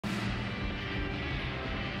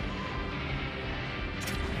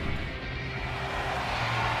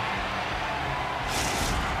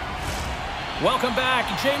Welcome back.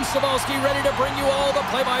 James Cebulski ready to bring you all the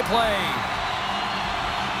play-by-play.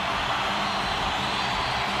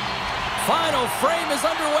 Final frame is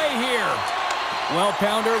underway here. Well,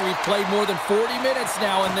 Pounder, we've played more than 40 minutes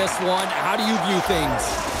now in this one. How do you view things?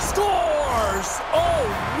 Scores! Oh,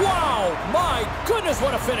 wow! My goodness,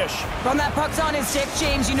 what a finish. From that puck's on his stick,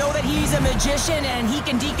 James, you know that he's a magician and he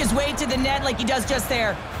can deke his way to the net like he does just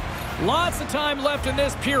there. Lots of time left in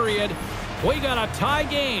this period. We got a tie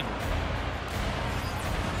game.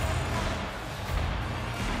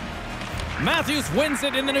 Matthews wins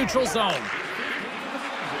it in the neutral zone.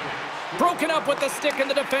 Broken up with the stick in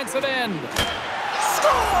the defensive end.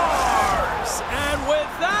 Scores! And with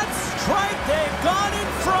that strike, they've gone in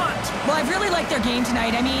front. Well, I've really liked their game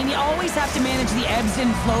tonight. I mean, you always have to manage the ebbs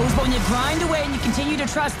and flows, but when you grind away and you continue to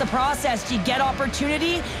trust the process, you get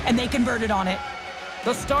opportunity, and they converted on it.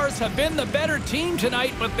 The Stars have been the better team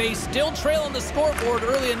tonight, but they still trail on the scoreboard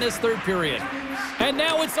early in this third period. And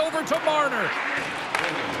now it's over to Marner.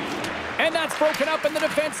 And that's broken up in the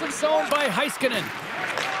defensive zone by Heiskanen.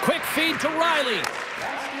 Quick feed to Riley.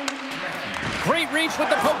 Great reach with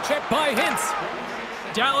the poke check by Hintz.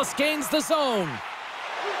 Dallas gains the zone.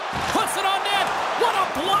 Puts it on net. What a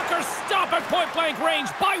blocker stop at point-blank range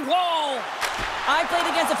by Wall. I played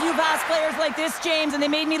against a few fast players like this, James, and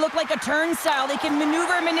they made me look like a turnstile. They can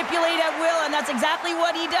maneuver and manipulate at will, and that's exactly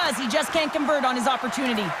what he does. He just can't convert on his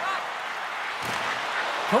opportunity.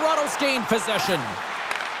 Toronto's gained possession.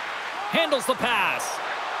 Handles the pass.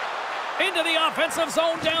 Into the offensive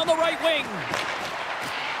zone down the right wing.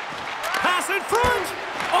 Pass in front.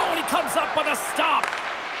 Oh, and he comes up with a stop.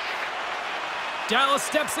 Dallas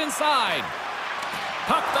steps inside.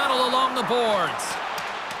 Puck battle along the boards.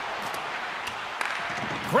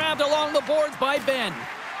 Grabbed along the boards by Ben.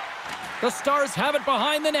 The Stars have it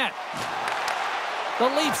behind the net. The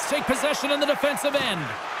Leafs take possession in the defensive end.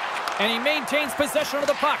 And he maintains possession of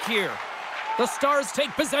the puck here. The Stars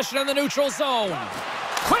take possession in the neutral zone.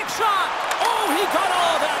 Quick shot! Oh, he got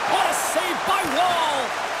all of that! What a save by Wall!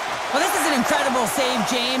 Well, this is an incredible save,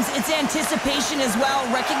 James. It's anticipation as well.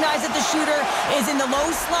 Recognize that the shooter is in the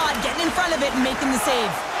low slot, getting in front of it and making the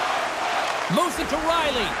save. Moves it to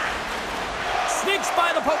Riley. Sneaks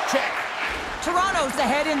by the poke check. Toronto's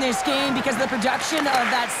ahead in this game because of the production of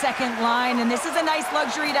that second line, and this is a nice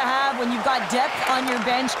luxury to have when you've got depth on your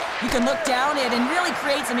bench. You can look down it and really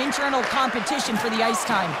create some internal competition for the ice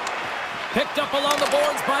time. Picked up along the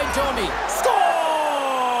boards by Domi.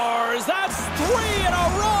 Scores! That's 3 in a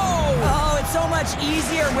row! Oh, it's so much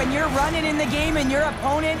easier when you're running in the game and your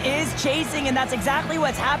opponent is chasing, and that's exactly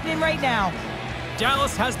what's happening right now.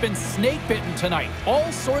 Dallas has been snake-bitten tonight.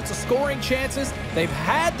 All sorts of scoring chances. They've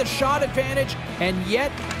had the shot advantage, and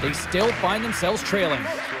yet they still find themselves trailing.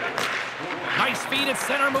 Nice feed at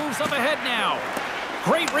center, moves up ahead now.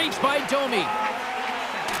 Great reach by Domi.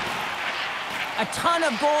 A ton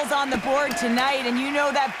of goals on the board tonight, and you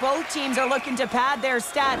know that both teams are looking to pad their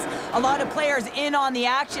stats. A lot of players in on the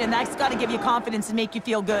action, and that's got to give you confidence and make you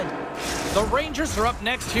feel good. The Rangers are up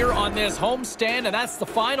next here on this homestand, and that's the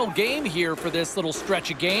final game here for this little stretch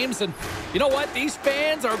of games. And you know what? These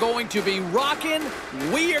fans are going to be rocking.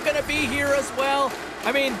 We are going to be here as well.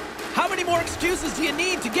 I mean, how many more excuses do you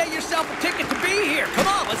need to get yourself a ticket to be here? Come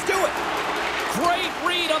on, let's do it. Great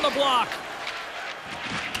read on the block.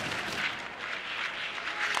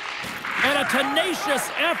 And a tenacious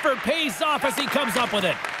effort pays off as he comes up with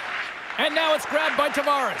it. And now it's grabbed by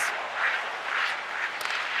Tavares.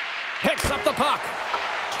 Picks up the puck.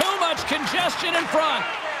 Too much congestion in front.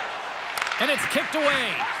 And it's kicked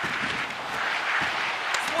away.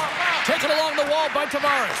 Taken along the wall by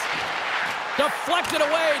Tavares. Deflected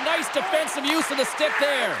away. Nice defensive use of the stick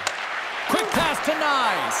there. Quick pass to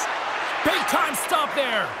Nyes. Big time stop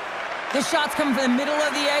there. This shot's coming from the middle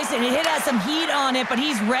of the ice, and it has some heat on it, but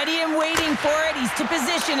he's ready and waiting for it. He's to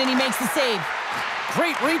position, and he makes the save.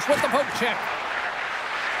 Great reach with the poke check.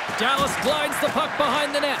 Dallas glides the puck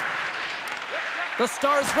behind the net. The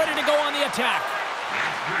Stars ready to go on the attack.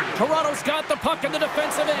 Toronto's got the puck in the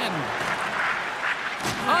defensive end.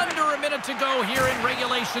 Under a minute to go here in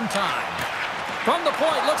regulation time. From the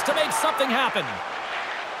point, looks to make something happen.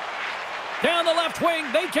 Down the left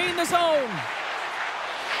wing, they gain the zone.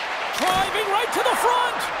 Driving right to the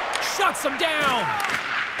front. Shuts him down.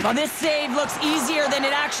 Well, this save looks easier than it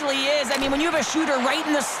actually is. I mean, when you have a shooter right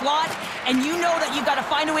in the slot and you know that you've got to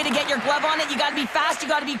find a way to get your glove on it, you got to be fast, you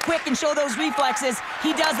got to be quick and show those reflexes.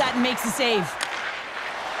 He does that and makes the save.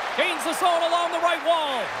 Gains the zone along the right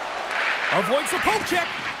wall. Avoids the poke check.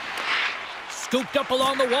 Scooped up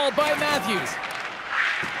along the wall by Matthews.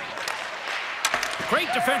 Great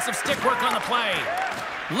defensive stick work on the play.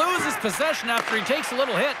 Loses possession after he takes a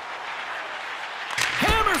little hit.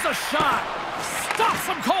 Here's a shot. Stops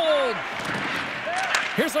him cold.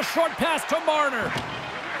 Here's a short pass to Marner.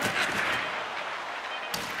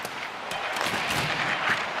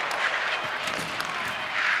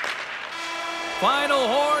 Final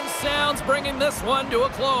horn sounds, bringing this one to a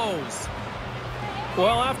close.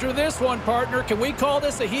 Well, after this one, partner, can we call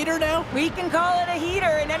this a heater now? We can call it a heater,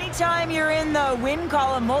 and anytime you're in the win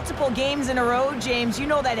column multiple games in a row, James, you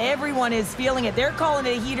know that everyone is feeling it. They're calling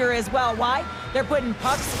it a heater as well. Why? They're putting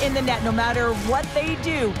pucks in the net. No matter what they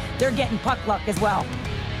do, they're getting puck luck as well.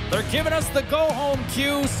 They're giving us the go-home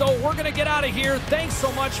cue, so we're going to get out of here. Thanks so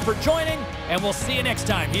much for joining, and we'll see you next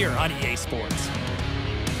time here on EA Sports.